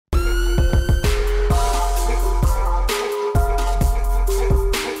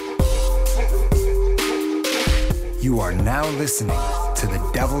You are now listening to the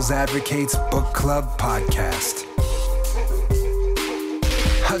Devil's Advocates Book Club podcast.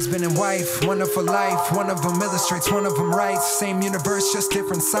 Husband and wife, one for life. One of them illustrates, one of them writes. Same universe, just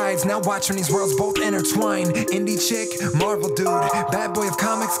different sides. Now watch when these worlds both intertwine. Indie chick, Marvel dude. Bad boy of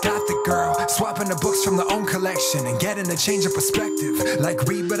comics, gothic girl. Swapping the books from their own collection and getting a change of perspective. Like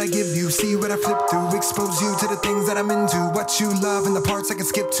read what I give you, see what I flip through. Expose you to the things that I'm into. What you love and the parts I can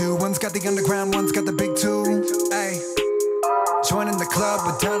skip to. One's got the underground, one's got the big two. Hey, joining the club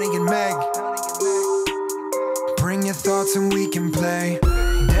with Donnie and Meg. Bring your thoughts and we can play.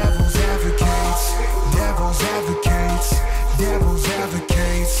 Devil's Advocates, Devil's Advocates, Devil's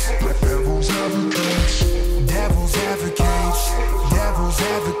Advocates, Devil's Advocates, Devil's Advocates, Devil's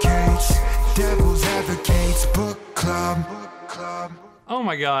Advocates, Devil's Advocates Book Club. Oh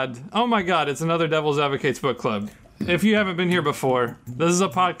my god, it's another Devil's Advocates Book Club. If you haven't been here before, this is a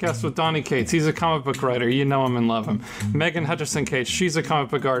podcast with Donnie Cates. He's a comic book writer. You know him and love him. Megan Hutchison Cates, she's a comic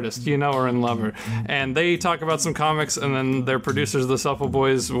book artist. You know her and love her. And they talk about some comics, and then they're producers of the Shuffle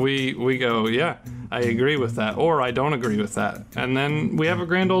Boys. We go, yeah, I agree with that, or I don't agree with that. And then we have a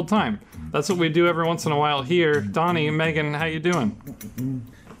grand old time. That's what we do every once in a while here. Donnie, Megan, how you doing?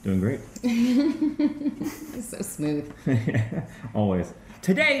 Doing great. It's so smooth. Always.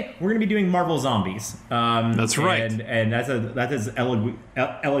 Today we're going to be doing Marvel Zombies. That's right, and that's as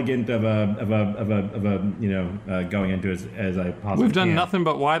elegant of a going into as I possibly We've done can. nothing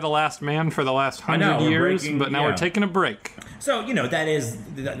but Y the Last Man for the last 100 years, but now we're taking a break. So that is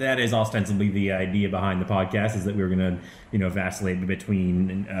ostensibly the idea behind the podcast, is that we were going to vacillate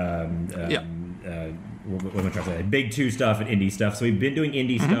between what am I trying to say? Big two stuff and indie stuff. So we've been doing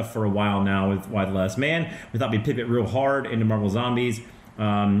indie stuff for a while now with Y the Last Man. We thought we'd pivot real hard into Marvel Zombies.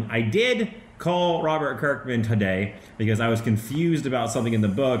 I did call Robert Kirkman today because I was confused about something in the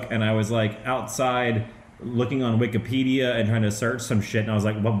book, and I was like outside looking on Wikipedia and trying to search some shit, and I was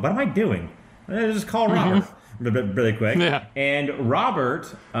like, well, what am I doing? I just call Robert really quick. Yeah. And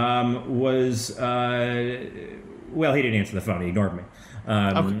Robert was, he didn't answer the phone. He ignored me.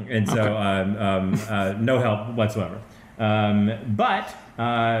 And so no help whatsoever. But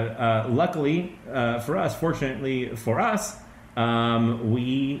luckily for us, fortunately for us,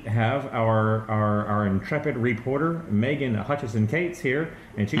 we have our intrepid reporter, Megan Hutchison Cates, here,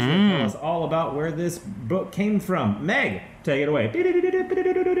 and she's going to tell us all about where this book came from. Meg, take it away.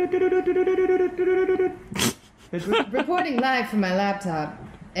 Reporting live from my laptop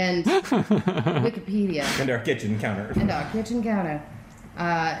and Wikipedia. And our kitchen counter.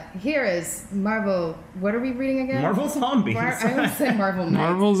 Here is Marvel. What are we reading again? Marvel Zombies. I always say Marvel Knights.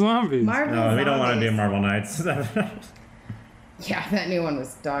 Marvel Zombies. No, we don't want to do Marvel Knights. Yeah, that new one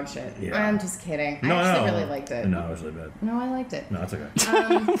was dog shit. Yeah. I'm just kidding. No, I actually really liked it. No, it was really bad. No, I liked it. No, it's okay.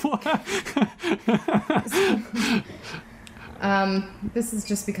 This has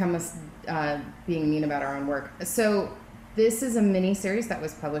just become us being mean about our own work. So this is a mini-series that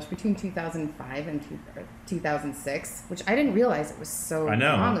was published between 2005 and 2006, which I didn't realize it was so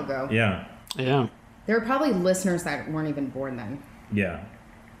long ago. Yeah. Yeah. There are probably listeners that weren't even born then. Yeah.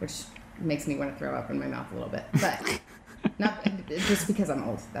 Which makes me want to throw up in my mouth a little bit. But not just because I'm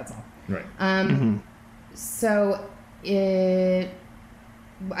old, that's all. Right. So I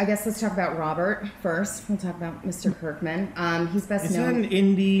guess let's talk about Robert first. We'll talk about Mr. Kirkman. He's best known. He's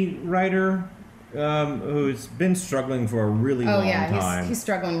an indie writer who's been struggling for a really long time. He's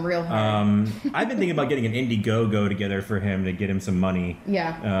struggling real hard. I've been thinking about getting an Indiegogo together for him to get him some money.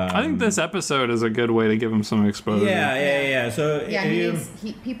 Yeah. I think this episode is a good way to give him some exposure. Yeah. So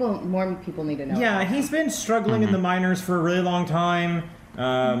more people need to know. Yeah, he's been struggling in the minors for a really long time.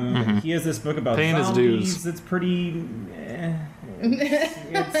 He has this book about paying zombies. his dues. It's pretty.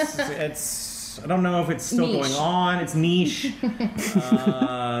 It's. I don't know if it's still going on. It's niche.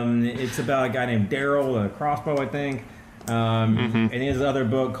 It's about a guy named Daryl with a crossbow, I think. And he has another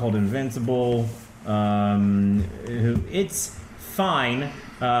book called Invincible. It's fine.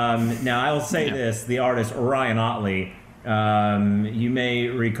 Now, I'll say this. The artist, Ryan Otley, you may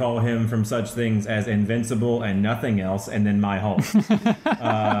recall him from such things as Invincible and Nothing Else, and then My Hulk.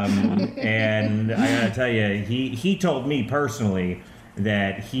 And I gotta tell you, he told me personally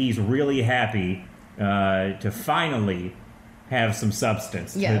that he's really happy to finally have some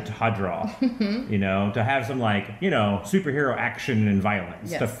substance to draw. To have some superhero action and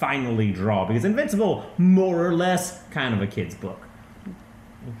violence to finally draw. Because Invincible, more or less, kind of a kid's book.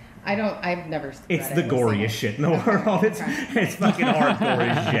 I've never. It's read the it or seen goriest it. shit in the world. It's fucking hardcore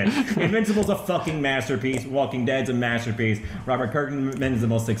as shit. Invincible's a fucking masterpiece. Walking Dead's a masterpiece. Robert Kirkman is the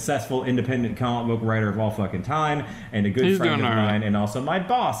most successful independent comic book writer of all fucking time, and a good He's friend of doing all right. mine, and also my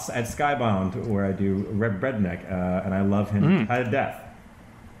boss at Skybound, where I do Red Redneck, and I love him to death.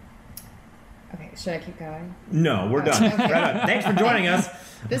 Okay, should I keep going? No, we're done. Okay. Right on. Thanks for joining us.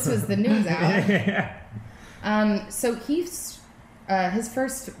 This was the news hour. Yeah. So his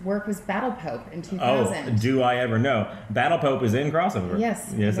first work was Battle Pope in Oh, 2000. do I ever know? Battle Pope is in crossover.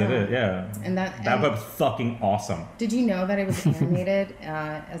 Yes, Yes, yeah. it is. Yeah. And Battle Pope's fucking awesome. Did you know that it was animated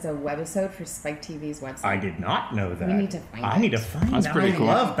as a webisode for Spike TV's website? I did not know that. We need to find I it. need to find That's that. pretty I cool.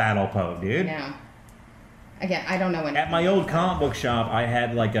 love Battle Pope, dude. No. Again, I don't know when. At my old comic book shop, I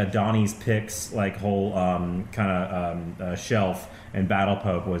had like a Donnie's Picks like whole kind of shelf, and Battle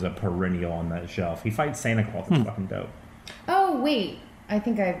Pope was a perennial on that shelf. He fights Santa Claus. It's fucking dope. Oh wait, I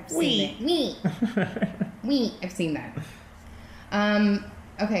think I've seen it. Me. I've seen that.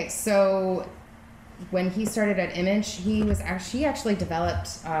 Okay, so when he started at Image, he actually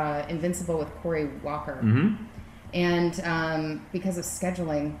developed Invincible with Cory Walker, and because of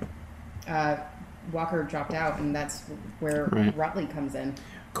scheduling, Walker dropped out, and that's where Right. Rutley comes in.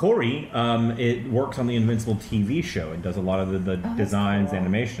 Corey, it works on the Invincible TV show and does a lot of the that's designs, cool.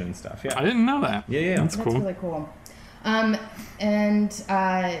 animation and stuff. I Yeah. didn't know that. Yeah. That's That's cool. really cool. And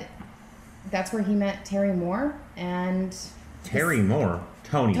that's where he met Terry Moore and Terry Moore.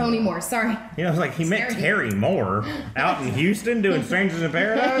 Tony Moore. Sorry. You know, it's like he met Terry. Terry Moore out in Houston doing Strangers in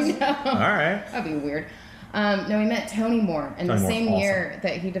Paradise. All right. That'd be weird. No, he met Tony Moore. And Tony the Moore's same awesome. year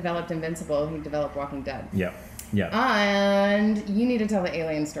that he developed Invincible, he developed Walking Dead. Yep. Yep. And you need to tell the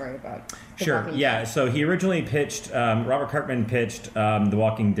alien story about The Sure. Walking Yeah. Dead. So he originally pitched. Robert Kirkman pitched The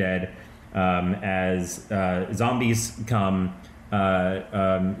Walking Dead as zombies come.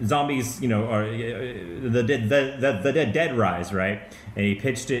 Zombies, you know, are the dead rise, right? And he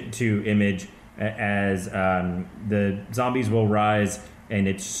pitched it to Image as the zombies will rise, and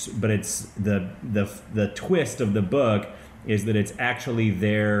it's the twist of the book is that it's actually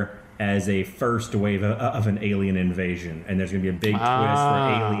there as a first wave of an alien invasion, and there's going to be a big twist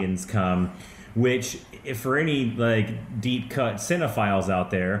where aliens come, which if for any like deep cut cinephiles out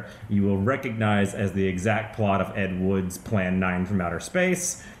there, you will recognize as the exact plot of Ed Wood's Plan 9 from Outer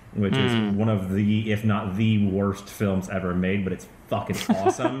Space, which is one of the, if not the worst films ever made, but it's fucking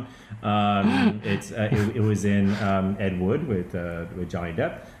awesome. It was in Ed Wood with Johnny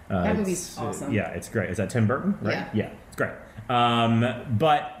Depp. That movie's It's, awesome. Yeah, it's great. Is that Tim Burton? Right? Yeah. It's great.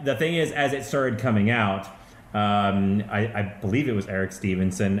 But the thing is, as it started coming out, I believe it was Eric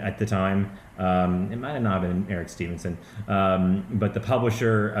Stevenson at the time. It might have not been Eric Stevenson. But the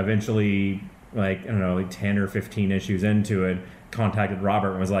publisher eventually, like, I don't know, like 10 or 15 issues into it, contacted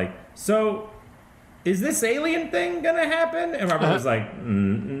Robert and was like, so is this alien thing gonna happen? And Robert was like,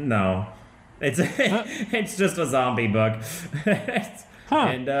 no. It's just a zombie book.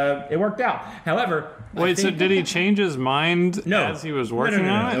 And it worked out. However, Wait, so did he change his mind as he was working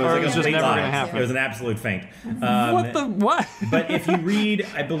on it? No. Or like it was a just complete never lie. going to happen? It was an absolute feint. What? But if you read,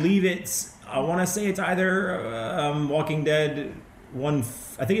 I believe it's, I want to say it's either Walking Dead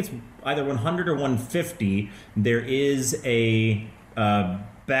I think it's either 100 or 150. There is a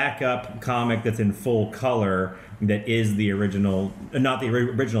backup comic that's in full color that is the original, not the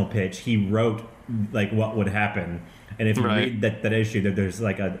original pitch. He wrote like what would happen. And if you read that issue, there's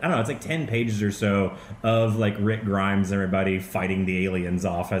like I don't know, it's like 10 pages or so of like Rick Grimes and everybody fighting the aliens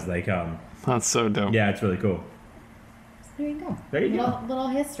off as they come. That's so dope. Yeah, it's really cool. There you go. There you go. Little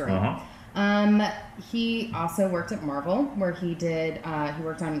history. He also worked at Marvel, where he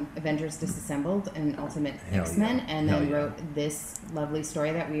worked on Avengers Disassembled and Ultimate Hell X-Men, yeah. and Hell then yeah. wrote this lovely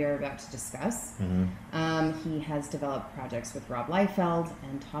story that we are about to discuss. He has developed projects with Rob Liefeld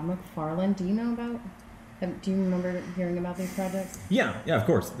and Todd McFarlane. Do you know about? Do you remember hearing about these projects? Yeah, of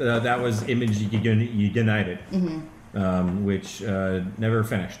course. That was Image United, which never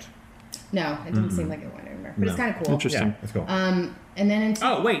finished. No, it didn't seem like it went anywhere, but it's No. kind of cool. Interesting. Yeah, that's cool. And then in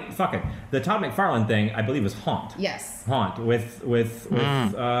Oh wait, fuck it. The Todd McFarlane thing, I believe, was Haunt. yes, Haunt with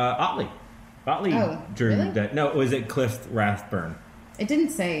Otley. Otley Oh, drew really? that. No, was it Cliff Rathburn? it didn't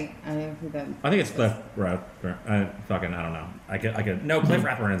say who the. I think it's Cliff Rathburn. I don't know. I could. No, Cliff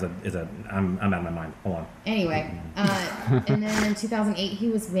Rathburn is a. I'm out of my mind. Hold on. Anyway, and then in 2008, he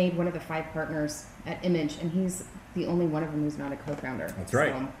was made one of the 5 partners at Image, and he's the only one of them who's not a co-founder. That's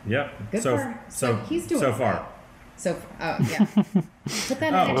right. So, Yep. good So he's doing so okay. far. So, oh yeah, put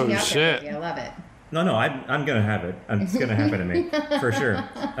that energy out shit. there. baby. I love it. No, I'm gonna have it. It's gonna happen to me for sure.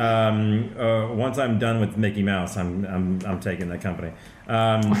 Once I'm done with Mickey Mouse, I'm taking the company.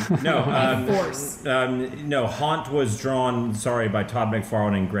 Force. No, Haunt was drawn, by Todd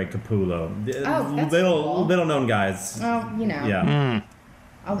McFarlane and Greg Capullo. Oh, that's cool. Little known guys. Well, you know. Yeah.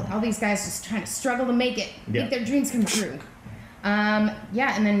 All these guys just trying to struggle to make it, Yeah. make their dreams come true.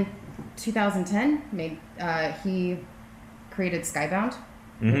 Yeah, and then 2010 he created Skybound,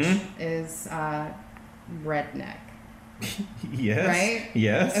 which is redneck. Yes. Right?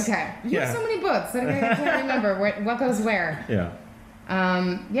 Yes. Okay. You Yeah. have so many books that I can't remember what goes where. Yeah.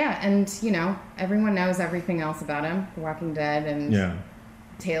 Yeah, and you know, everyone knows everything else about him. The Walking Dead and Yeah.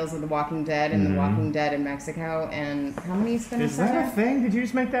 Tales of the Walking Dead and The Walking Dead in Mexico, and how many spin-offs Is are that a there? thing? Did you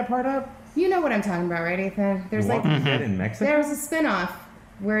just make that part up? You know what I'm talking about, right, Ethan? There's Walking Dead in Mexico? there's a spin-off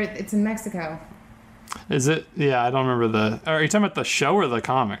where it's in Mexico. Is it? Yeah, I don't remember the. Are you talking about the show or the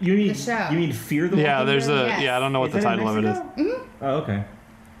comic? You mean The show. You mean Fear the Yeah, Walking there's Dead? a. Yes. Yeah, I don't know what Is the that in title of it is. Mexico? Oh, okay.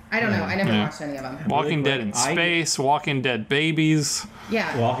 I don't know. I never Yeah. watched any of them. Walking Dead in I- Space, Walking Dead Babies.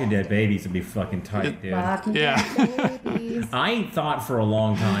 Yeah. Walking Dead babies would be fucking tight, dude. Walking Yeah. Dead babies. I thought for a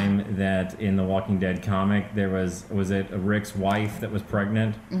long time that in the Walking Dead comic there was it Rick's wife that was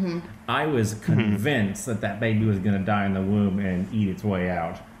pregnant? Mm-hmm. I was convinced that baby was going to die in the womb and eat its way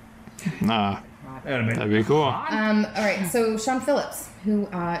out. Nah, That would have that'd been be cool. All right. So Sean Phillips, who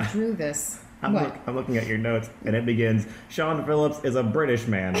drew this. What? I'm looking at your notes, and it begins, Sean Phillips is a British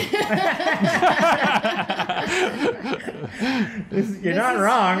man. You're not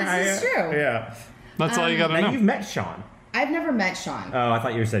wrong. This is true. Yeah. That's all you gotta Now, know. you've met Sean. I've never met Sean. Oh, I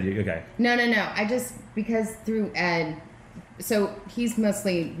thought you said you. Okay. No. I just, because through Ed, so he's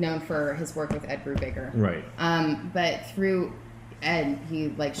mostly known for his work with Ed Brubaker. Right. But through Ed, he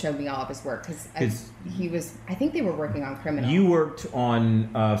like showed me all of his work because I think they were working on Criminal. You worked on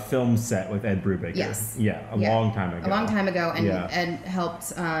a film set with Ed Brubaker. Yes. Yeah, a long time ago. A long time ago, and Yeah. Ed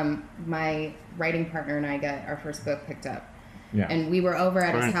helped my writing partner and I get our first book picked up. Yeah. And we were over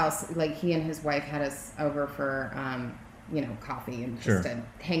at Right. his house, like he and his wife had us over for, coffee and just Sure. to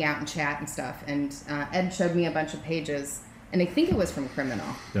hang out and chat and stuff. And Ed showed me a bunch of pages, and I think it was from Criminal.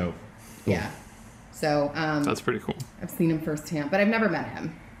 Dope. Cool. Yeah. So That's pretty cool. I've seen him firsthand, but I've never met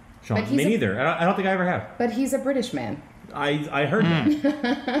him. Sean, But he's me a- neither. I don't think I ever have. But he's a British man. I heard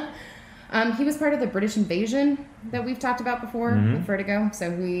that. He was part of the British Invasion that we've talked about before Mm-hmm. with Vertigo.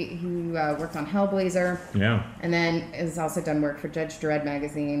 So he worked on Hellblazer. Yeah. And then has also done work for Judge Dredd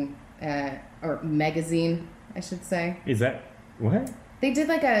magazine, or magazine, I should say. Is that what? They did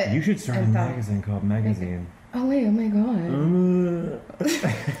like a. You should start a I thought- magazine called Magazine. Oh wait! Oh my god!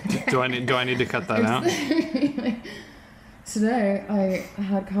 Do I need to cut that out? Today I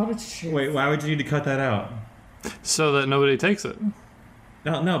had cottage cheese. Wait, why would you need to cut that out? So that nobody takes it.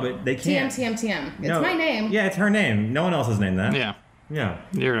 No, but they TM can't. TM. It's No. my name. Yeah, it's her name. No one else has named that. Yeah, Yeah.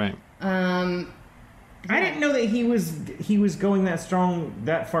 you're right. I didn't know that he was going that strong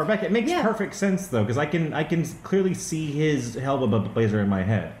that far back. It makes Yeah. perfect sense though, because I can clearly see his Hellblazer in my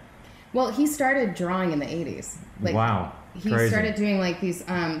head. Well, he started drawing in the 80s. Like, Wow. He Crazy. started doing like these.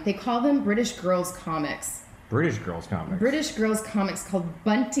 They call them British Girls Comics. British Girls comics. British Girls Comics called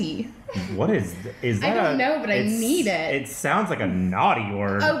Bunty. What is that? I don't know, but I need it. It sounds like a naughty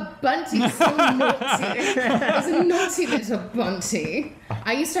word. Oh, Bunty, so naughty. It's a naughty little Bunty.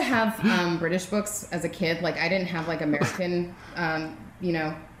 I used to have British books as a kid. Like, I didn't have, like, American,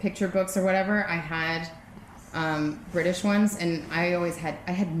 picture books or whatever. I had British ones, and I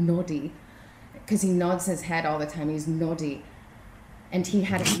had Noddy. Because he nods his head all the time. He's Noddy. And he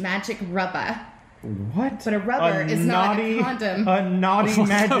had a magic rubber. What? But a rubber is not like a condom. A naughty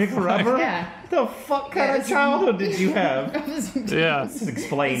magic rubber? Yeah. The fuck kind Yeah, of it's- childhood did you have? Yeah. This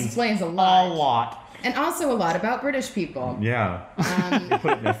explains, Explains a lot. A lot. And also a lot about British people. Yeah. They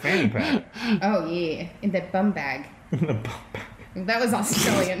put it in a fanny pack. Oh, yeah. In the bum bag. That was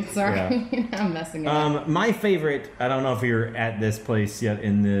Australian. Sorry. I'm messing it up. My favorite, I don't know if you're at this place yet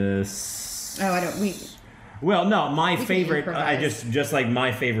in this. Oh, I don't. Well, no, my can favorite, I improvise. just like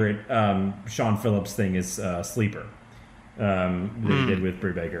my favorite Sean Phillips thing is Sleeper. That he did with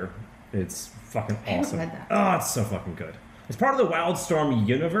Brubaker. It's fucking haven't awesome. read that. Oh, it's so fucking good. It's part of the Wildstorm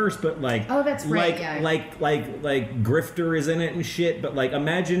universe, but like Oh, that's right, like yeah. like Grifter is in it and shit. But like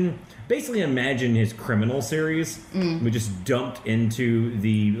imagine his Criminal series, we just dumped into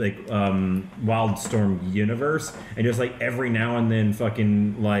the Wildstorm universe, and just like every now and then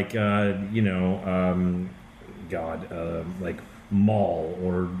fucking like like Maul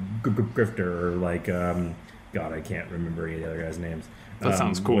or Grifter or like God, I can't remember any of the other guys' names. That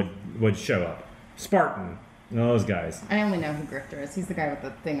sounds cool. Would show up. Spartan. Those guys. I only know who Grifter is. He's the guy with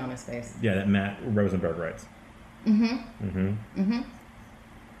the thing on his face. Yeah, that Matt Rosenberg writes.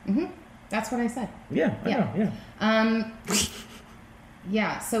 That's what I said. Yeah, I know, yeah.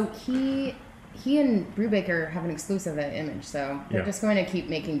 Yeah, so he and Brubaker have an exclusive at Image, so they're just going to keep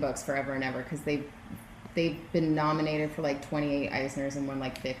making books forever and ever because they've been nominated for like 28 Eisners and won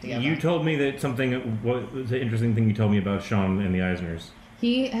like 50 of them. You told me that what was the interesting thing you told me about Sean and the Eisners?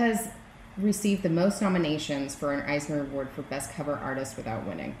 He has received the most nominations for an Eisner Award for Best Cover Artist without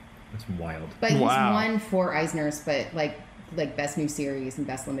winning. That's wild. But he's Wow. won 4 Eisners, but like Best New Series and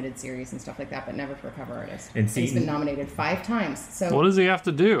Best Limited Series and stuff like that, but never for a cover artist. And he's been nominated 5 times. So What does he have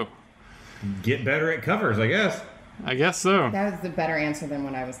to do? Get better at covers, I guess. I guess so. that was the better answer than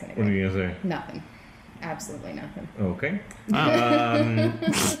what I was going to What are get. you going to say? Nothing. Absolutely nothing. Okay.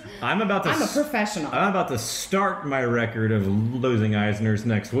 I'm about I'm a professional. to start my record of losing Eisners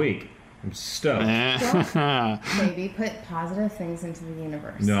next week. I'm stoked. Maybe put positive things into the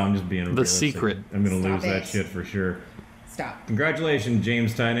universe. No, I'm just being realistic. secret. I'm going to Stop lose that it. shit for sure. Stop. Congratulations,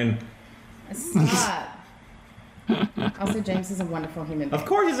 James Tynan. Stop. Also, James is a wonderful human being. Of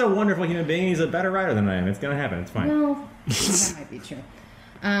course he's a wonderful human being. He's a better writer than I am. It's going to happen. It's fine. Well, that might be true.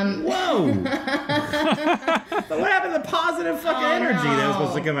 Whoa! But what happened to the positive fucking energy that was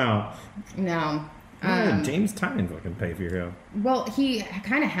supposed to come out? No. James Tynan fucking pay for your hell. Well, he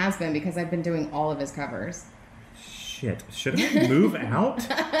kind of has been because I've been doing all of his covers. Shit. Should I move out?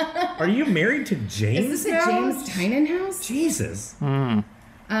 Are you married to James Is this now? a James Tynan house? Jesus. All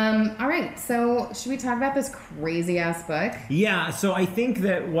right. So, should we talk about this crazy ass book? Yeah, so I think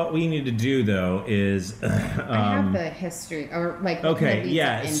that what we need to do, though, is... I have the history, or like. what okay, kind of leads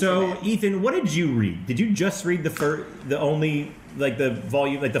yeah. into So, it. Ethan, what did you read? Did you just read the only, like, the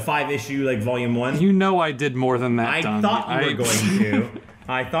volume, like, the 5-issue, like, volume 1? You know I did more than that, I Don. thought you were going to.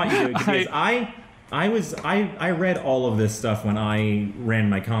 I thought you would, because I read all of this stuff when I ran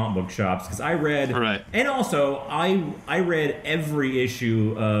my comic book shops, because I read Right. and also I read every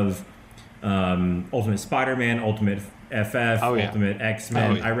issue of Ultimate Spider-Man, Ultimate FF, Oh, yeah. Ultimate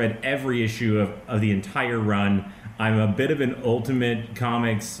X-Men. Oh, yeah. I read every issue of the entire run. I'm a bit of an Ultimate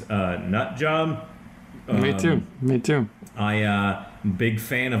Comics nut job. Me too. I big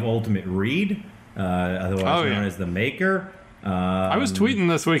fan of Ultimate Read, otherwise known as the Maker. I was tweeting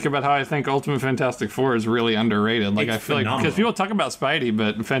this week about how I think Ultimate Fantastic Four is really underrated. Like, It's I feel like, phenomenal. because people talk about Spidey,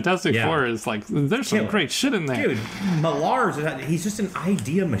 but Fantastic Yeah. Four is like, there's some Killer. great shit in there. Dude, Millar's, he's just an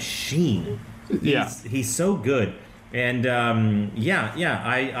idea machine. Yeah. He's so good. And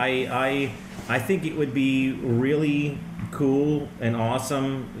I think it would be really cool and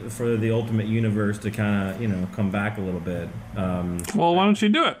awesome for the Ultimate Universe to kind of, come back a little bit. Well, why don't you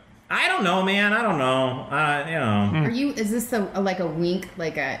do it? I don't know, man. I don't know. Is this like a wink?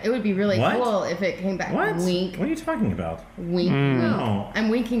 It would be really What? cool if it came back. What? Wink. What are you talking about? Wink. No. I'm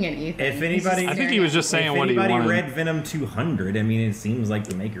winking at Ethan. If He's anybody- just I think staring he was at just me. saying If what he anybody wanted. read Venom 200, I mean, it seems like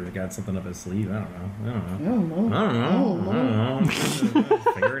the Maker's got something up his sleeve. I don't know.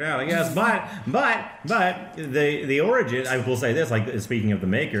 Figure it out, I guess. But the origin, I will say this, like, speaking of the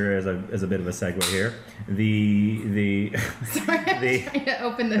Maker, as a bit of a segue here, the Sorry, I'm trying to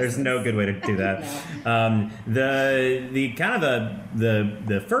open this. there's no good way to do that. The kind of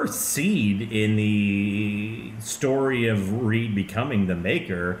the first seed in the story of Reed becoming the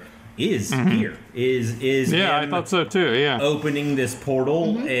Maker is here. Is Yeah, I him thought so too. Yeah. opening this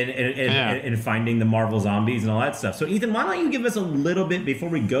portal and finding the Marvel Zombies and all that stuff. So Ethan, why don't you give us a little bit before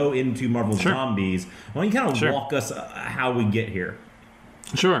we go into Marvel Sure. Zombies? Why don't you kind of Sure. walk us how we get here?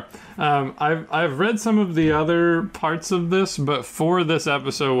 Sure. I've read some of the other parts of this, but for this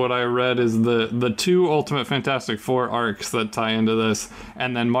episode, what I read is the 2 Ultimate Fantastic Four arcs that tie into this,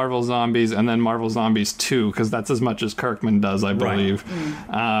 and then Marvel Zombies, and then Marvel Zombies 2, because that's as much as Kirkman does, I believe.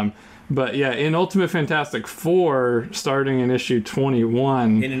 But yeah, in Ultimate Fantastic Four, starting in issue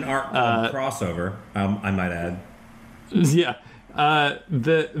 21, In an arc called crossover, I might add. yeah.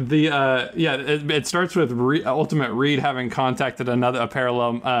 It starts with Ultimate Reed having contacted a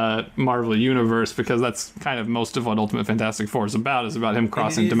parallel Marvel universe, because that's kind of most of what Ultimate Fantastic Four is about him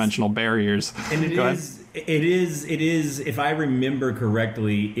crossing dimensional barriers. And Go ahead. it is, if I remember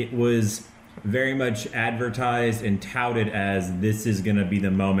correctly, it was very much advertised and touted as this is going to be the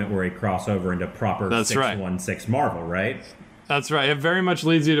moment where he cross over into proper That's right. 616 Marvel, right? That's right. It very much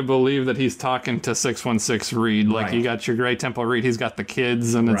leads you to believe that he's talking to 616 Reed. Like, Right. you got your Grey Temple Reed, he's got the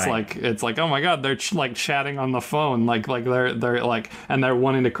kids, and it's Right. like, oh my God, they're chatting on the phone, like they're like, and they're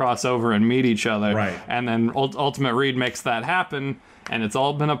wanting to cross over and meet each other. Right. And then Ultimate Reed makes that happen, and it's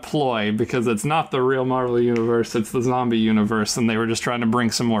all been a ploy, because it's not the real Marvel universe, it's the zombie universe, and they were just trying to bring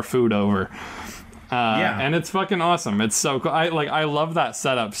some more food over. And it's fucking awesome. It's so cool. I love that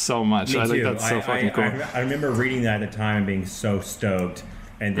setup so much. Me I think too. that's so fucking cool. I remember reading that at the time and being so stoked,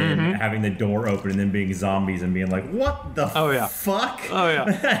 and then having the door open and then being zombies and being like, "What the fuck?" Oh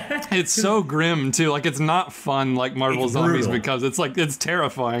yeah, it's so grim too. Like it's not fun like Marvel It's Zombies brutal. because it's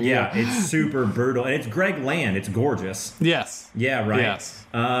terrifying. Yeah, it's super brutal, and it's Greg Land. It's gorgeous. Yes. Yeah, right. Yes.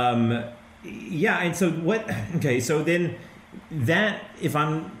 Yeah, and so what? Okay, so then that, if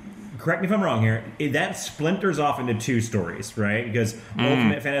I'm correct me if I'm wrong here, that splinters off into two stories, right? Because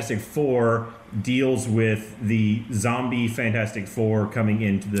Ultimate Fantastic Four deals with the zombie Fantastic Four coming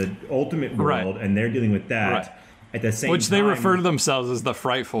into the Ultimate world, and they're dealing with that. Right. At the same Which time, they refer to themselves as the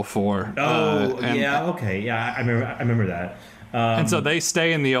Frightful Four. Oh, and, yeah, okay, yeah, I remember that. And so they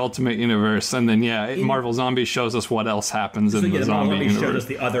stay in the Ultimate Universe, and then Marvel Zombies shows us what else happens in the Marvel zombie Zombies showed universe. us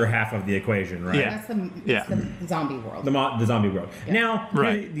the other half of the equation, right? Yeah. That's the zombie world. The zombie world. Now,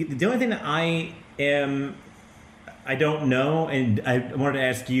 Right. the only thing that I don't know, and I wanted to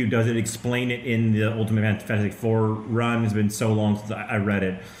ask you, does it explain it in the Ultimate Fantastic Four run? It's been so long since I read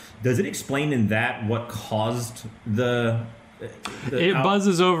it. Does it explain in that what caused the It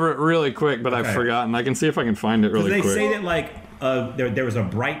buzzes over it really quick, but I've Okay. forgotten. I can see if I can find it really They quick. say that like there was a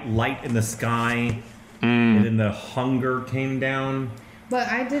bright light in the sky, and then the hunger came down. But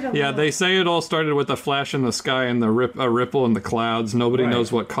I did a Yeah, little, they say it all started with a flash in the sky and a ripple in the clouds. Nobody Right.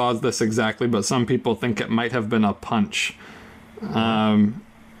 knows what caused this exactly, but some people think it might have been a punch.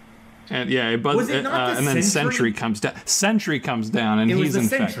 And yeah, it buzzes, Was it not the and then Sentry? Sentry comes down. Sentry comes down, and It was he's the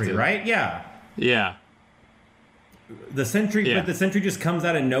infected. Sentry, right? Yeah. Yeah, The Sentry, Yeah. but the Sentry just comes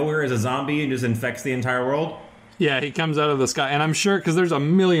out of nowhere as a zombie and just infects the entire world. yeah, he comes out of the sky, and I'm sure because there's a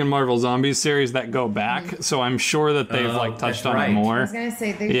million Marvel Zombies series that go back, so I'm sure that they've Oh, touched that's on right. it I more. was gonna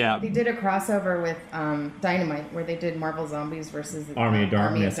say they did a crossover with Dynamite where they did Marvel Zombies versus the Army of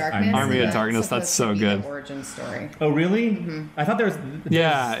Darkness. Army of That's Darkness, that's supposed to so be good. The origin story. Oh, really? I thought there's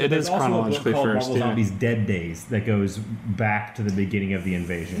Yeah, it there's is also chronologically a book called first, Marvel yeah. Zombies Dead Days that goes back to the beginning of the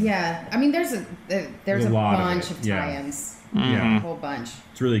invasion. Yeah, I mean there's a lot of bunch it, of yeah. tie-ins, Yeah. a whole bunch.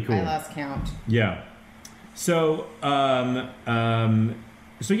 It's really cool. I lost count. Yeah. So,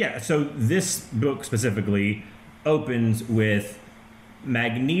 so this book specifically opens with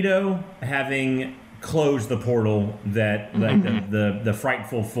Magneto having closed the portal that like the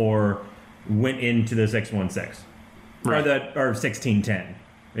Frightful Four went into the 616 Right. or 1610,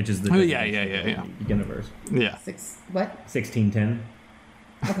 which is the Oh, yeah. universe. Yeah, What? 1610,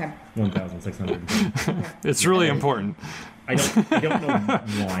 Okay. 1600. it's really important. I don't know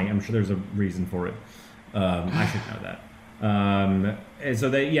why. I'm sure there's a reason for it. I should know that. And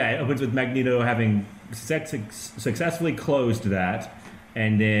so it opens with Magneto having successfully closed that,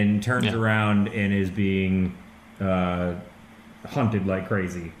 and then turns around and is being hunted like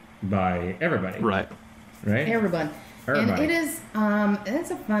crazy by everybody. Right. Right. Everyone. Everybody. And it is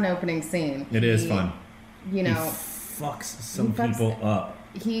it's a fun opening scene. It is fun. You He know, fucks some fucks- people up.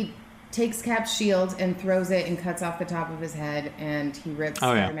 he takes Cap's shield and throws it and cuts off the top of his head, and he rips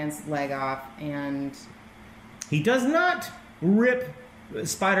Oh, yeah. Spider-Man's leg off, and He does not rip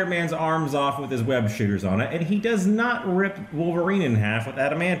Spider-Man's arms off with his web shooters on it, and he does not rip Wolverine in half with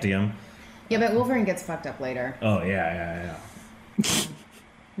adamantium. yeah, but Wolverine gets fucked up later. Oh yeah.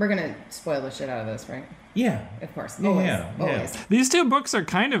 We're gonna spoil the shit out of this, right? Yeah. Of course. Yeah, Always. yeah. Always. These two books are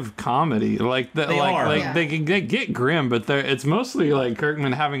kind of comedy, like They are. Yeah. they get grim, but it's mostly like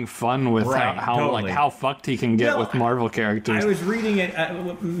Kirkman having fun with Right, how totally. how fucked he can get No, with Marvel characters. I was reading it.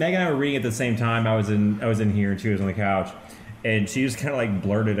 Meg and I were reading at the same time. I was in here, and she was on the couch, and she just kind of like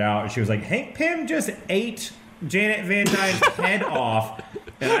blurted out. She was like, "Hank Pym just ate Janet Van Dyne's head off,"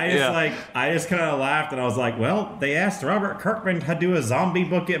 and I just kind of laughed, and I was like, "Well, they asked Robert Kirkman to do a zombie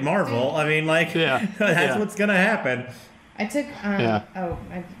book at Marvel. I mean, like, Yeah. that's Yeah. what's gonna happen." I took. Yeah. Oh,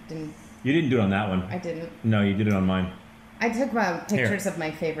 I didn't. You didn't do it on that one. I didn't. No, you did it on mine. I took pictures of my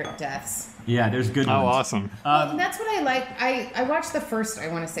favorite deaths. Yeah, there's good oh, awesome! Well, that's what I like. I watched the first, I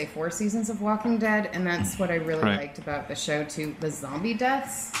want to say, 4 seasons of Walking Dead, and that's what I really Right. liked about the show too. The zombie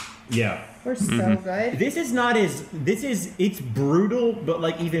deaths Yeah. were so good. This is not as it's brutal, but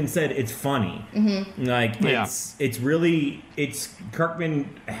like Ethan said, it's funny. Mm-hmm. Like Yeah. it's Kirkman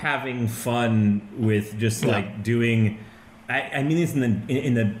having fun with just Yeah. like doing. I mean this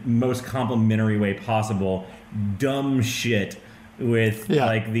in the most complimentary way possible. Dumb shit with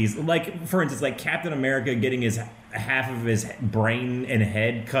like these, like for instance, like Captain America getting his half of his brain and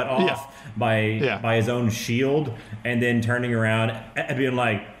head cut off by his own shield, and then turning around and being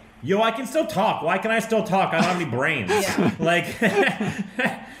like, "Yo, I can still talk. Why can I still talk? I don't have any brains." Yeah.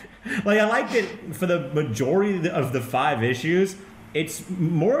 Like I liked it for the majority of the 5 issues. it's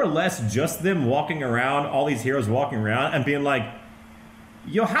more or less just them walking around, all these heroes walking around and being like,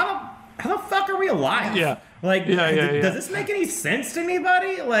 yo, how the fuck are we alive? Yeah. Like, Yeah. does this make any sense to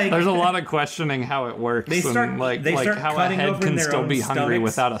anybody? Like, There's a lot of questioning how it works. They start- and like they start how a cutting head open can their still own be hungry stomachs.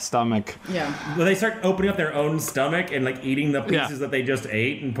 without a stomach. Yeah. well, they start opening up their own stomach and like eating the pieces that they just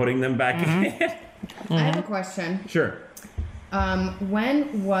ate and putting them back in. I have a question. Sure.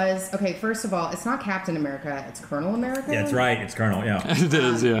 First of all, it's not Captain America, it's Colonel America. That's right. It's Colonel. Yeah. It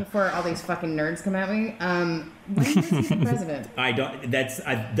is, yeah. Before all these fucking nerds come at me. When is he the president? I don't.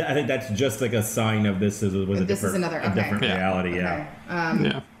 I think that's just like a sign of this was a This is different, another- a okay. different Yeah. reality. Yeah. Okay.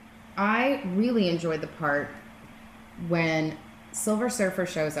 Yeah. I really enjoyed the part when Silver Surfer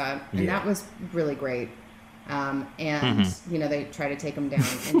shows up, and Yeah. that was really great. They try to take him down,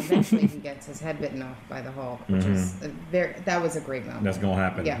 and eventually he gets his head bitten off by the Hulk, which is that was a great moment. That's gonna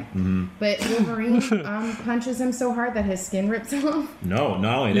happen. Yeah. But Wolverine punches him so hard that his skin rips off. No,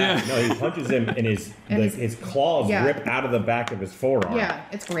 not only that. Yeah. No, he punches him and his claws Yeah. rip out of the back of his forearm. Yeah,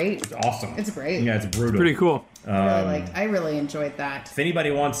 it's great. It's awesome. It's great. Yeah, it's brutal. Pretty cool. I really enjoyed that. If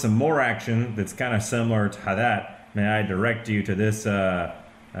anybody wants some more action that's kind of similar to that, may I direct you to this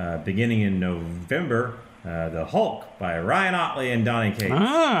beginning in November, The Hulk by Ryan Otley and Donny Cates.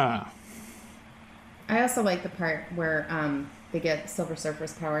 Ah. I also like the part where they get Silver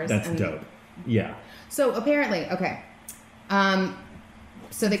Surfer's powers. That's and dope. Yeah. So apparently, okay.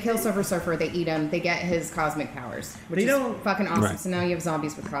 So they kill Silver Surfer, they eat him, they get his cosmic powers, which They is don't- fucking awesome. Right. So now you have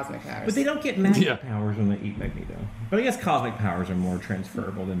zombies with cosmic powers. But they don't get magic Yeah. powers when they eat Magneto. But I guess cosmic powers are more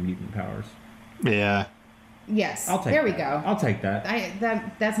transferable than mutant powers. Yeah. Yes. I'll take there we that. go. I'll take that.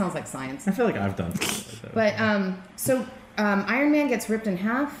 That sounds like science. I feel like I've done something like that. But Iron Man gets ripped in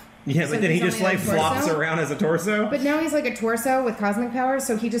half. Yeah, so but then he he's just only like a torso. flops around as a torso. But now he's like a torso with cosmic powers,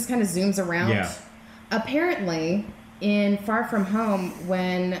 so he just kind of zooms around. Yeah. Apparently, in Far From Home,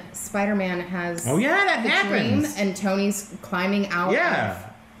 when Spider-Man has Oh, yeah, that the happens. dream and Tony's climbing out Yeah. of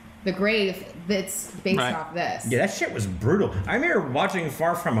the grave, that's based Right. off this. Yeah, that shit was brutal. I remember watching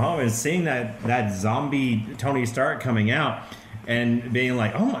Far From Home and seeing that zombie Tony Stark coming out and being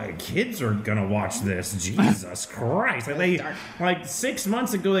like, "Oh, my kids are gonna watch this." Jesus Christ! Dark. Like 6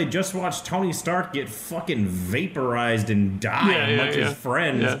 months ago, they just watched Tony Stark get fucking vaporized and die amongst his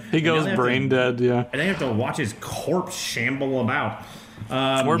friends. Yeah. He And goes now they have brain to- dead, yeah. and they have to watch his corpse shamble about.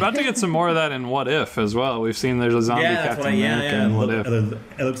 We're about to get some more of that in What If as well. We've seen there's a zombie Yeah, that's Captain what America in What If.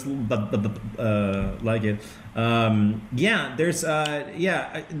 It looks like it. There's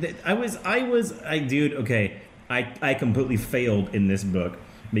dude. Okay, I completely failed in this book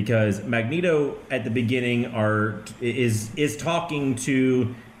because Magneto at the beginning is talking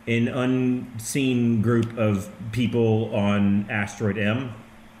to an unseen group of people on Asteroid M,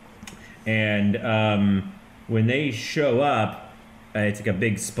 and when they show up. It's like a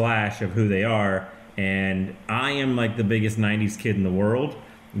big splash of who they are, and I am like the biggest 90s kid in the world,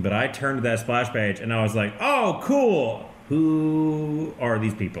 but I turned to that splash page and I was like, oh, cool, who are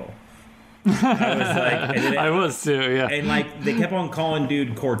these people? I was like, and then I was too, yeah. and like they kept on calling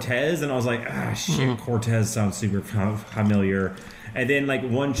dude Cortez, and I was like, ah, shit, Cortez sounds super familiar. And then like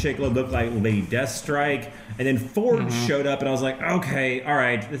one chick looked like Lady Deathstrike, and then Ford showed up, and I was like, okay, all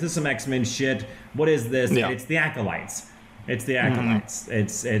right, this is some X-Men shit. What is this? Yeah. It's the Acolytes. It's the Acolytes.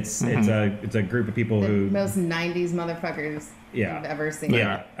 It's a group of people The who. most 90s motherfuckers Yeah. you've ever seen.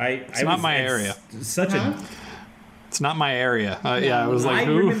 Yeah, It's not my area. Such Huh? It's not my area. Yeah, I was like, I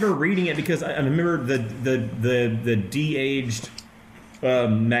who? remember reading it because I remember the de-aged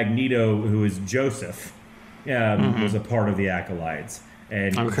Magneto, who is Joseph, was a part of the Acolytes,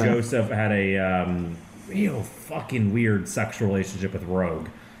 and Okay. Joseph had a real fucking weird sexual relationship with Rogue,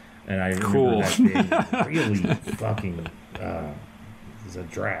 and I remember Cool. that being really fucking is a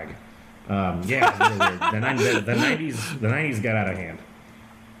drag. Yeah, it was really weird. The 90s got out of hand.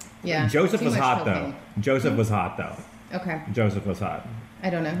 Yeah. Joseph too was much hot cocaine. though. Joseph was hot though. Okay. Joseph was hot. I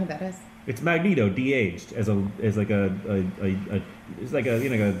don't know who that is. It's Magneto de-aged as like a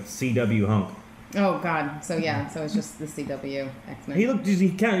CW hunk. Oh God. So yeah. So it's just the CW X-Men. He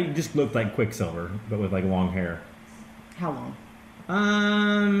kind of just looked like Quicksilver, but with like long hair. How long?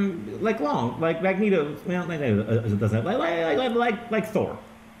 Like long, like Magneto. Well, it doesn't like Thor,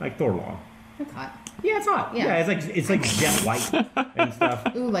 like Thor long. That's hot. Yeah, it's hot. Yeah. Yeah, it's like jet white and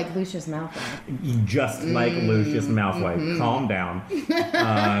stuff. Ooh, like Lucius Malfoy. Just like Lucius Malfoy. Calm down.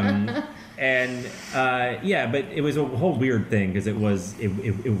 But it was a whole weird thing because it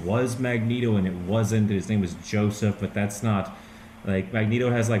was Magneto and it wasn't. His name was Joseph, but that's not Like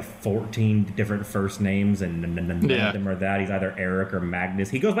Magneto has like 14 different first names, and none of them are that. He's either Eric or Magnus.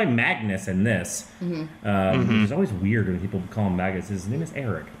 He goes by Magnus in this. Which is always weird when people call him Magnus. His name is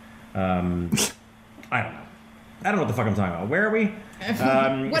Eric. I don't know. I don't know what the fuck I'm talking about. Where are we?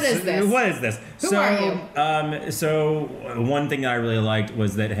 What is this? What is this? Who are you? So one thing that I really liked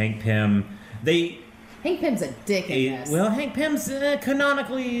was that Hank Pym. Hank Pym's a dick in this. Well, Hank Pym's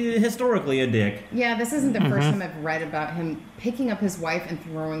canonically, historically a dick. Yeah, this isn't the first time I've read about him picking up his wife and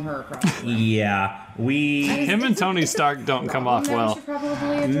throwing her across the room. Yeah, Him and Tony Stark don't come off That we well. should probably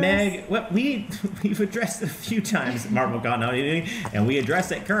address. Meg, well, we've addressed it a few times, Marvel Continuity, and we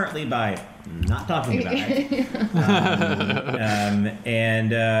address it currently by not talking about it.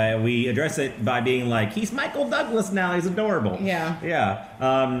 And we address it by being like, he's Michael Douglas now, he's adorable. Yeah. Yeah.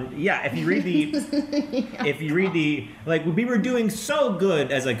 If you read the, like, we were doing so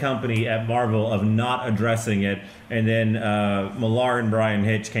good as a company at Marvel of not addressing it, and then Millar and Brian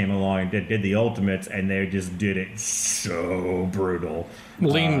Hitch came along and did the Ultimates, and they just did it so brutal.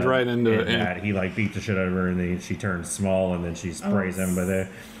 Leaned right into it. That he like beats the shit out of her, and then she turns small, and then she sprays him with it.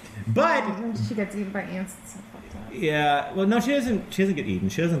 But she gets eaten by ants and stuff like that. yeah, well, no, she doesn't get eaten.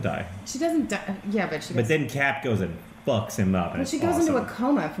 She doesn't die. She doesn't die. Yeah, but she. But then Cap goes and fucks him up. Well, she goes into a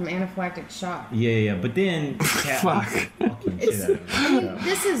coma from anaphylactic shock. Yeah. But then Cap fucking shit out of her. I mean,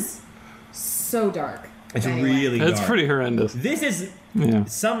 this is so dark. It's Anyway. really dark. It's pretty horrendous. This is Yeah.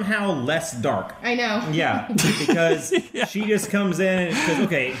 somehow less dark. I know. Yeah, because she just comes in because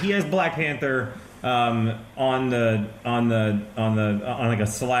okay, he has Black Panther on like a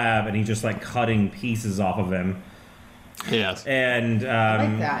slab, and he's just like cutting pieces off of him. Yes. And I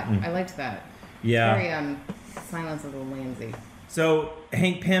like that. I liked that. Yeah. Very Silence of the Lambs-y. So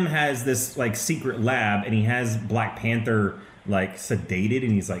Hank Pym has this like secret lab, and he has Black Panther like sedated,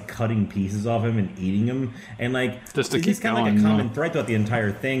 and he's like cutting pieces off him and eating him, and like Just to it's keep kind of like a going, common yeah. thread throughout the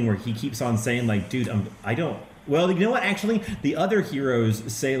entire thing, where he keeps on saying like, "Dude, I don't." Well, you know what? Actually, the other heroes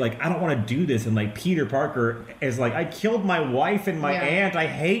say like, "I don't want to do this," and like Peter Parker is like, "I killed my wife and my aunt. I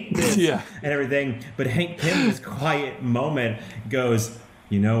hate this," Yeah. and everything. But Hank Pym, in this quiet moment, goes,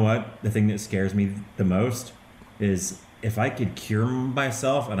 "You know what? The thing that scares me the most is if I could cure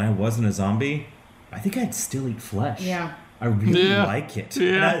myself and I wasn't a zombie, I think I'd still eat flesh." Yeah. I really Yeah. like it.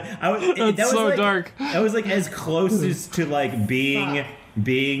 Yeah. And I was, That's that was so like, dark. That was like as close as to like being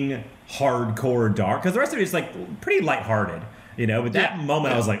hardcore dark, because the rest of it is like pretty lighthearted, you know. But that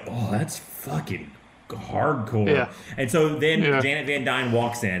moment, I was like, oh, that's fucking hardcore. Yeah. And so then Yeah. Janet Van Dyne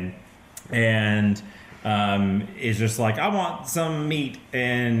walks in and is just like, I want some meat,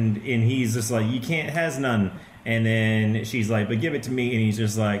 and he's just like, you can't, has none. And then she's like, but give it to me, and he's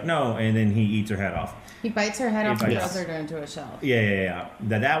just like, no. And then he eats her head off. He bites her head off and bites- throws her into a shelf. Yeah.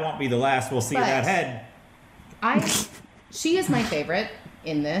 That won't be the last we'll see of But- that head. She is my favorite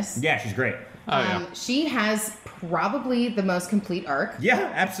in this. Yeah, she's great. Oh, yeah. She has probably the most complete arc.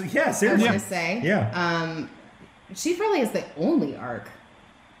 Yeah, absolutely. Yeah, I seriously. want to say. Yeah. She probably is the only arc.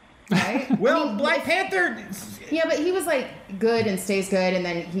 Right? Well, I mean, Black Panther Yeah, but he was like good and stays good, and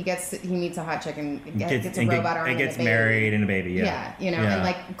then he meets a hot chick and gets a robot arm and gets a baby. married and a baby. Yeah. Yeah, you know, Yeah. and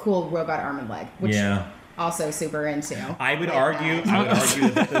like cool robot arm and leg, which Yeah. also super into. I would Like argue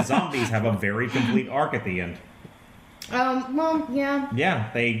that. that the zombies have a very complete arc at the end. Well, yeah. Yeah,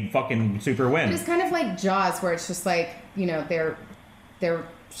 they fucking super win. It's kind of like Jaws, where it's just like, you know, they're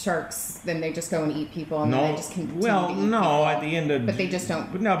sharks, then they just go and eat people, and then they just continue to eat people. at the end of But they just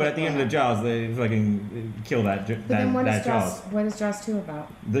don't. No, but at the end of the Jaws, they fucking kill that But then what is Jaws. Jaws? What is Jaws 2 about?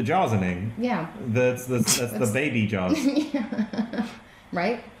 The Jawsening. Yeah. That's the baby Jaws.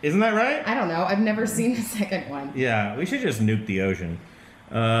 Right? Isn't that right? I don't know. I've never seen the second one. Yeah, we should just nuke the ocean.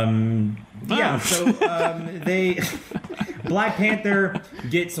 Yeah, so they Black Panther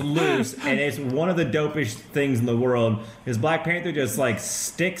gets loose, and it's one of the dopest things in the world. Because Black Panther just like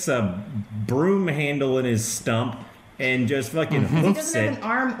sticks a broom handle in his stump and just fucking He hoofs doesn't have it. an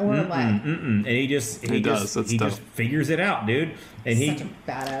arm or a leg. And he just does. That's dope. just figures it out, dude. And Such a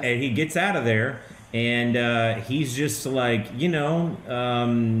badass. and he gets out of there. And he's just like, what am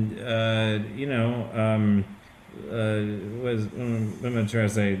I trying to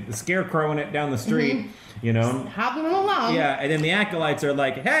say? The scarecrowing it down the street, you know? Hopping along. Yeah, and then the acolytes are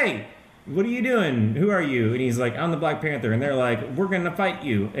like, hey, what are you doing? Who are you? And he's like, I'm the Black Panther. And they're like, we're going to fight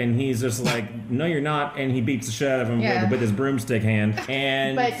you. And he's just like, no, you're not. And he beats the shit out of him Yeah. with his broomstick hand.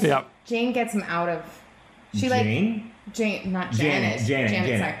 And But Yep. Jane gets him out of. She Jane? Jane, not Janet, Janet.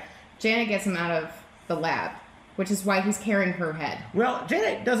 Janet. Sorry. Janet gets him out of the lab, which is why he's carrying her head. Well,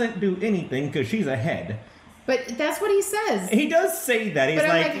 Janet doesn't do anything because she's a head. But that's what he says. He does say that. He's But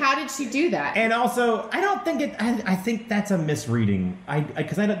I'm like, how did she do that? and also, I don't think it. I think that's a misreading.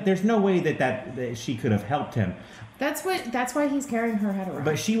 Because there's no way that she could have helped him. That's why he's carrying her head around.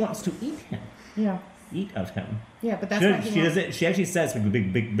 But she wants to eat him. Yeah. Eat of him. Yeah, but that's why She doesn't. She actually says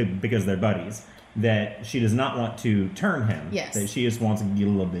because they're buddies that she does not want to turn him. Yes. That she just wants to get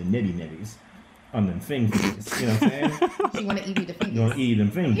a little bit nitties on them fingies. You know what I'm saying? She want to eat the You want to fingers. eat them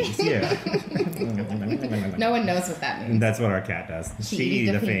fingies, yeah. No one knows what that means. That's what our cat does. She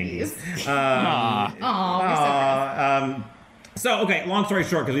eat the fingies. Aw. Aw, we're so gross. So, okay, long story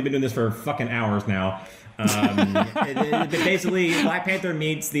short, because we've been doing this for fucking hours now. Basically, Black Panther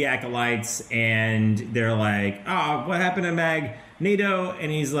meets the Acolytes, and they're like, "Oh, what happened to Magneto?"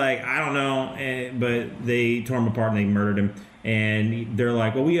 And he's like, "I don't know," but they tore him apart and they murdered him. And they're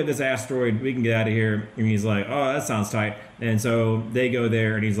like, "Well, we have this asteroid, we can get out of here." And he's like, "Oh, that sounds tight." And so they go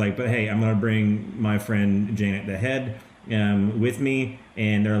there, and he's like, "But hey, I'm gonna bring my friend Janet the Head with me."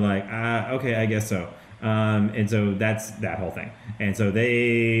 And they're like, "Okay, I guess so." And so that's that whole thing. And so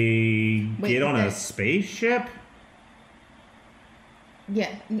they get on a spaceship. Yeah.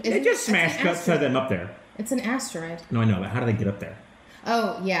 It just smash cuts to them up there. It's an asteroid. No, I know, but how do they get up there?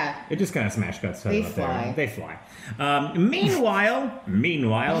 Oh, yeah. It just kind of smash cuts to them up fly. there. They fly. Meanwhile,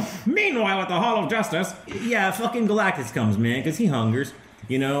 at the Hall of Justice, yeah, fucking Galactus comes, man, because he hungers,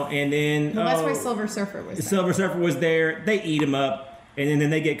 you know, and then... Well, that's why Silver Surfer was there. Silver Surfer was there. They eat him up. And then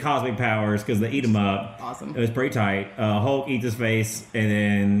they get cosmic powers because they eat him up. Awesome. It was pretty tight. Hulk eats his face, and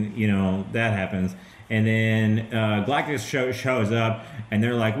then, you know, that happens. And then Galactus shows up, and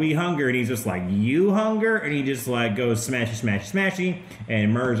they're like, "We hunger," and he's just like, "You hunger?" And he just like goes smashy,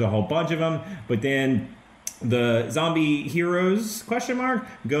 and murders a whole bunch of them. But then the zombie heroes, ?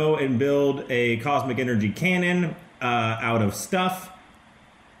 Go and build a cosmic energy cannon out of stuff.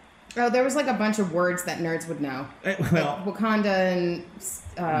 Oh, there was like a bunch of words that nerds would know. Well, Like Wakanda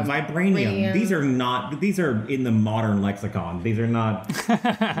and vibranium. These are in the modern lexicon. These are not.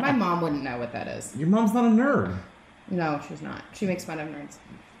 My mom wouldn't know what that is. Your mom's not a nerd. No, she's not. She makes fun of nerds.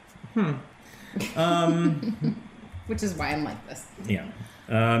 Which is why I'm like this. Yeah.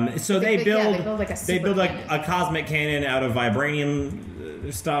 So they build like a they super build like cannon. a cosmic cannon out of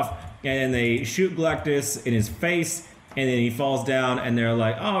vibranium stuff, and they shoot Galactus in his face, and then he falls down, and they're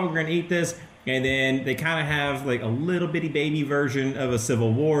like, "Oh, we're gonna eat this." And then they kind of have like a little bitty baby version of a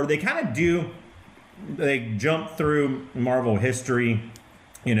civil war. They kind of do. They jump through Marvel history.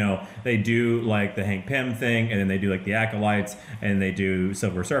 You know, they do like the Hank Pym thing, and then they do like the Acolytes, and they do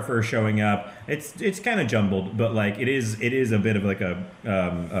Silver Surfer showing up. It's kind of jumbled, but like it is a bit of like a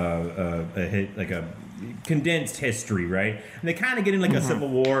hit, like a condensed history, right? And they kind of get in like a civil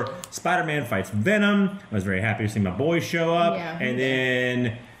war. Spider-Man fights Venom. I was very happy to see my boys show up, Yeah, and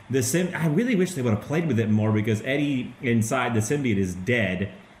then I really wish they would have played with it more because Eddie inside the symbiote is dead,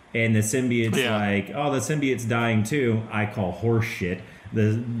 and the symbiote's like, "Oh, the symbiote's dying too." I call horse shit.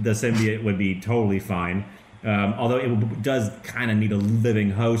 The symbiote would be totally fine. Although it does kind of need a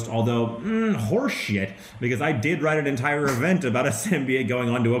living host. Although, horse shit, because I did write an entire event about a symbiote going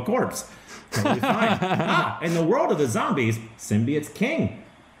onto a corpse. Totally fine. In the world of the zombies, symbiote's king.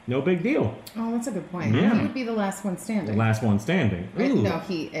 No big deal. Oh, that's a good point. Yeah. He would be the last one standing. The last one standing. Right? Ooh. No,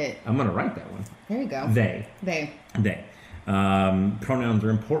 it. I'm going to write that one. There you go. They. They. Pronouns are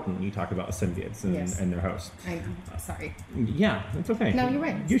important when you talk about symbiotes and, Yes. and their hosts. I'm sorry. Yeah, it's okay. No, you're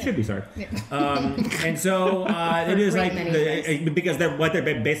right. You should be sorry. Yeah. And so it is great like many because what they're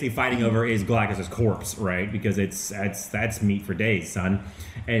basically fighting over is Galactus' corpse, right? Because that's meat for days, son.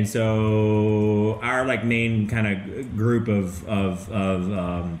 And so our like main kind of group of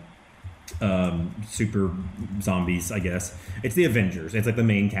super zombies, I guess. It's the Avengers. It's like the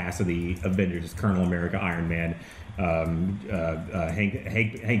main cast of the Avengers. It's Colonel America, Iron Man, Hank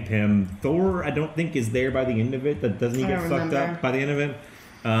Pym. Thor, I don't think is there by the end of it. Doesn't he I get don't fucked remember. up by the end of it?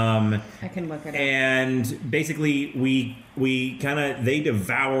 I can look it up. And basically, we kind of they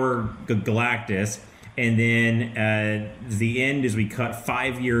devour Galactus, and then the end is we cut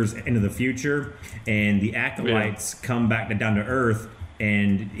 5 years into the future, and the Acolytes come back down to Earth,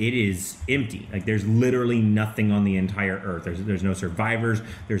 and it is empty. Like there's literally nothing on the entire Earth. There's no survivors.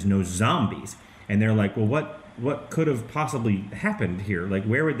 There's no zombies, and they're like, well, what could have possibly happened here? Like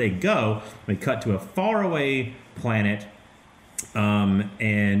where would they go? They cut to a faraway planet.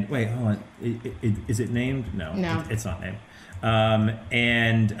 And wait, hold on. Is it named? No, No. it's not named. And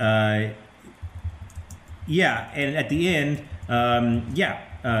at the end,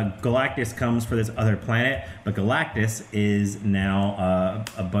 Galactus comes for this other planet, but Galactus is now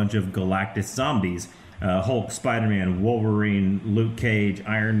a bunch of Galactus zombies. Hulk, Spider-Man, Wolverine, Luke Cage,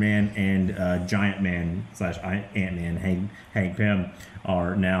 Iron Man, and Giant Man / Ant-Man, Hank Pym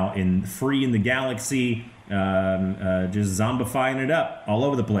are now free in the galaxy, just zombifying it up all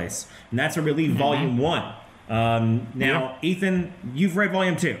over the place. And that's where we leave Volume 1. Now, Ethan, you've read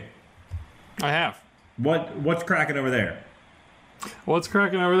Volume 2. I have. What's cracking over there? What's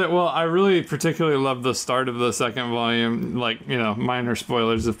cracking over there? Well, I really particularly love the start of the second volume. Like, minor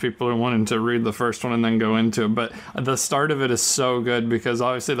spoilers if people are wanting to read the first one and then go into it. But the start of it is so good because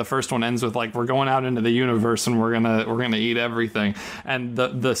obviously the first one ends with like we're going out into the universe and we're gonna eat everything. And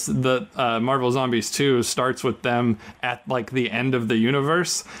the Marvel Zombies 2 starts with them at like the end of the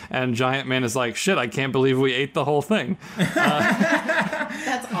universe, and Giant Man is like, shit, I can't believe we ate the whole thing.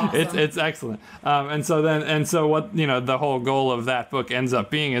 That's awesome. It's excellent. And so what the whole goal of that book ends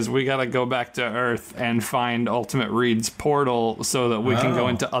up being is we got to go back to Earth and find Ultimate Reed's portal so that we can go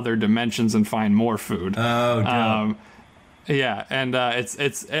into other dimensions and find more food. Oh, dope. Yeah, and I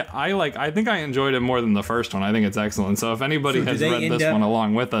think I enjoyed it more than the first one. I think it's excellent. So if anybody has read this one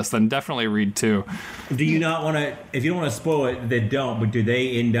along with us, then definitely read 2. Do you not want to? If you don't want to spoil it, then don't. But do they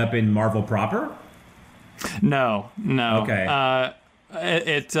end up in Marvel proper? No. Okay.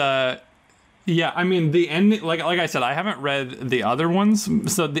 Yeah, I mean the ending. Like I said, I haven't read the other ones,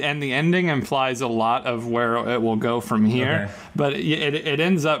 so the ending implies a lot of where it will go from here. Okay. But it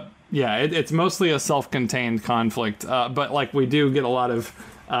ends up, it's mostly a self-contained conflict. But like we do get a lot of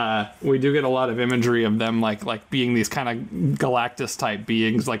imagery of them like being these kind of Galactus type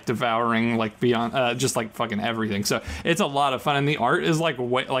beings, like devouring like beyond just like fucking everything. So it's a lot of fun, and the art is like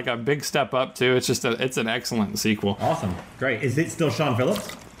like a big step up too. It's just it's an excellent sequel. Awesome, great. Is it still Sean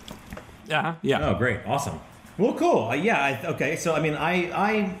Phillips? Yeah. Oh, great, awesome. Well, cool. Okay. So, I mean,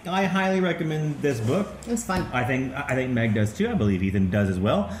 I highly recommend this book. It was fun. I think Meg does too. I believe Ethan does as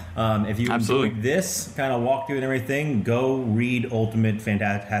well. If you enjoyed this kind of walkthrough and everything, go read Ultimate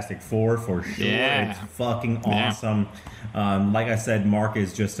Fantastic Four for sure. Yeah. It's fucking awesome. Like I said, Mark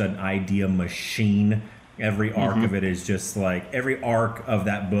is just an idea machine. Every arc of it is just like every arc of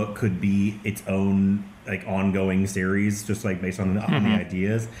that book could be its own like ongoing series, just like based on the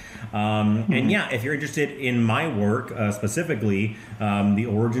ideas. And yeah, if you're interested in my work, specifically the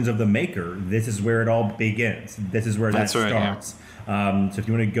origins of the Maker, this is where it all begins. This is where that starts. So if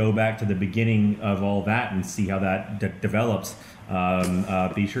you want to go back to the beginning of all that and see how that develops,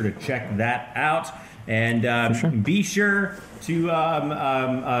 be sure to check that out. And be sure to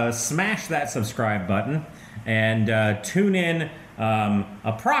smash that subscribe button and tune in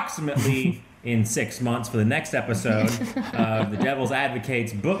approximately in 6 months for the next episode of the Devil's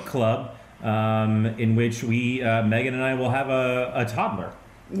Advocates Book Club, in which we, Megan and I, will have a toddler.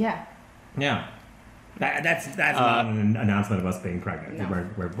 Yeah. Yeah. That's not an announcement of us being pregnant. No.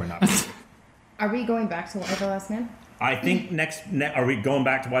 We're not. Are we going back to Why the Last Man? I think are we going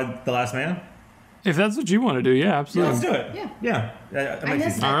back to Why the Last Man? If that's what you want to do, yeah, absolutely. Yeah, let's do it. Yeah. That I makes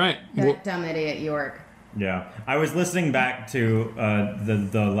missed sense. All right. that dumb idiot York. Yeah, I was listening back to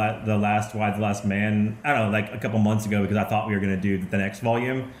the last Why the Last Man. I don't know, like a couple months ago, because I thought we were gonna do the next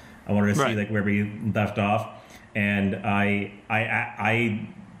volume. I wanted to see like where we left off, and I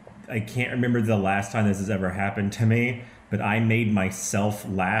can't remember the last time this has ever happened to me, but I made myself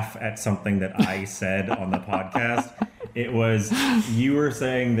laugh at something that I said on the podcast. It was, you were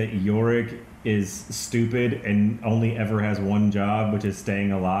saying that Yorick is stupid and only ever has one job, which is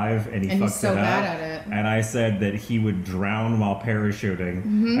staying alive, and he fucks so it up. bad at it. And I said that he would drown while parachuting,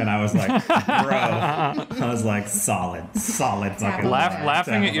 and I was like, bro, I was like, solid fucking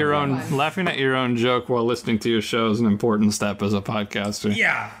Laughing at your own joke while listening to your show is an important step as a podcaster.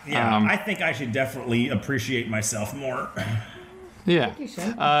 Yeah. I think I should definitely appreciate myself more. Yeah.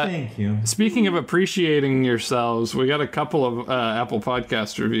 Thank you. Speaking of appreciating yourselves, we got a couple of Apple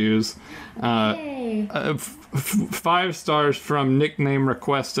Podcast reviews. Yay. 5 stars from Nickname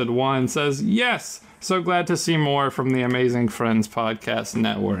Requested 1 says, yes, so glad to see more from the Amazing Friends Podcast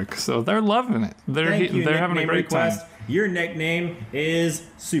Network. So they're loving it. They're having a great time. Your nickname is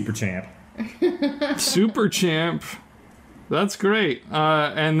Super Champ. Super Champ. That's great.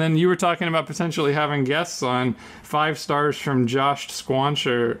 And then you were talking about potentially having guests on. 5 stars from Josh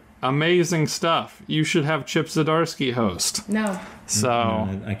Squancher. Amazing stuff. You should have Chip Zdarsky host. No. So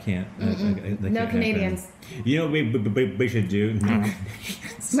I can't. No Canadians. You know what we should do?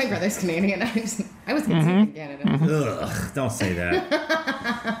 My brother's Canadian. I was conceived in Canada. Ugh, don't say that.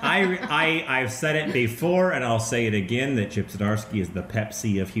 I've said it before, and I'll say it again, that Chip Zdarsky is the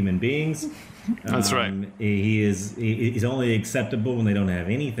Pepsi of human beings. That's right. He's only acceptable when they don't have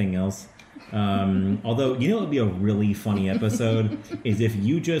anything else. Although, you know what would be a really funny episode is if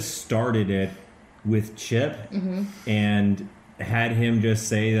you just started it with Chip and had him just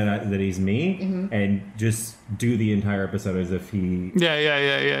say that he's me and just do the entire episode as if he's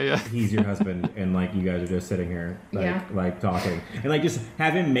your husband and like you guys are just sitting here like talking and like just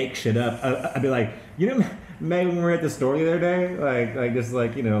have him make shit up. I'd be like, Meg, when we were at the store the other day, like just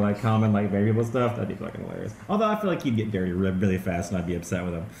like like common like variable stuff, that'd be fucking hilarious. Although I feel like he'd get dirty really fast and I'd be upset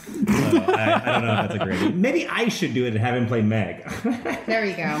with him. So I don't know if that's a great idea. Maybe I should do it and have him play Meg. There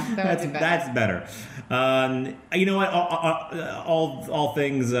you go. That's better. You know what? All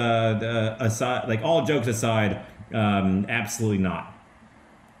things aside, like all jokes aside, absolutely not.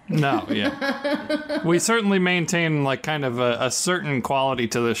 No, yeah. We certainly maintain like kind of a certain quality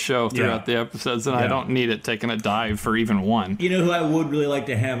to this show throughout the episodes, and I don't need it taking a dive for even one. You know who I would really like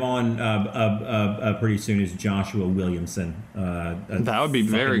to have on pretty soon is Joshua Williamson. That would be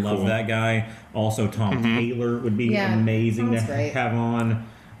very cool. Love that guy. Also, Tom Taylor would be amazing to have on.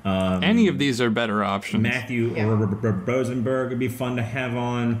 Any of these are better options. Matthew Rosenberg would be fun to have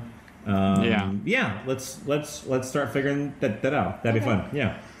on. Let's start figuring that out. That'd be fun.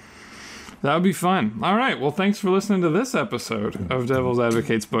 Yeah. That would be fun. All right. Well, thanks for listening to this episode of Devil's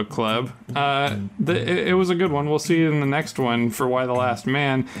Advocates Book Club. It was a good one. We'll see you in the next one for Why the Last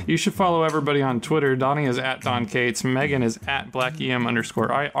Man. You should follow everybody on Twitter. Donnie is at Don Cates. Megan is at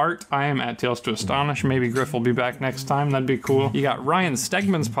BlackEM_Art. I am at Tales to Astonish. Maybe Griff will be back next time. That'd be cool. You got Ryan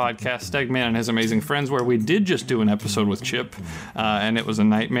Stegman's podcast, Stegman and His Amazing Friends, where we did just do an episode with Chip, and it was a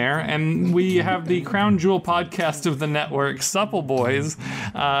nightmare. And we have the crown jewel podcast of the network, Supple Boys,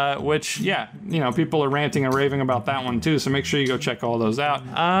 which, people are ranting and raving about that one too, so make sure you go check all those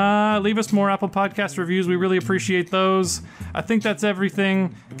out. Leave us more Apple Podcast reviews. We really appreciate those. I think that's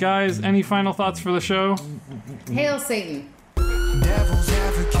everything. Guys, any final thoughts for the show? Hail Satan. Devil's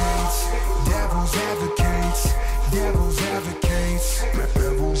advocates, devil's advocates, devil's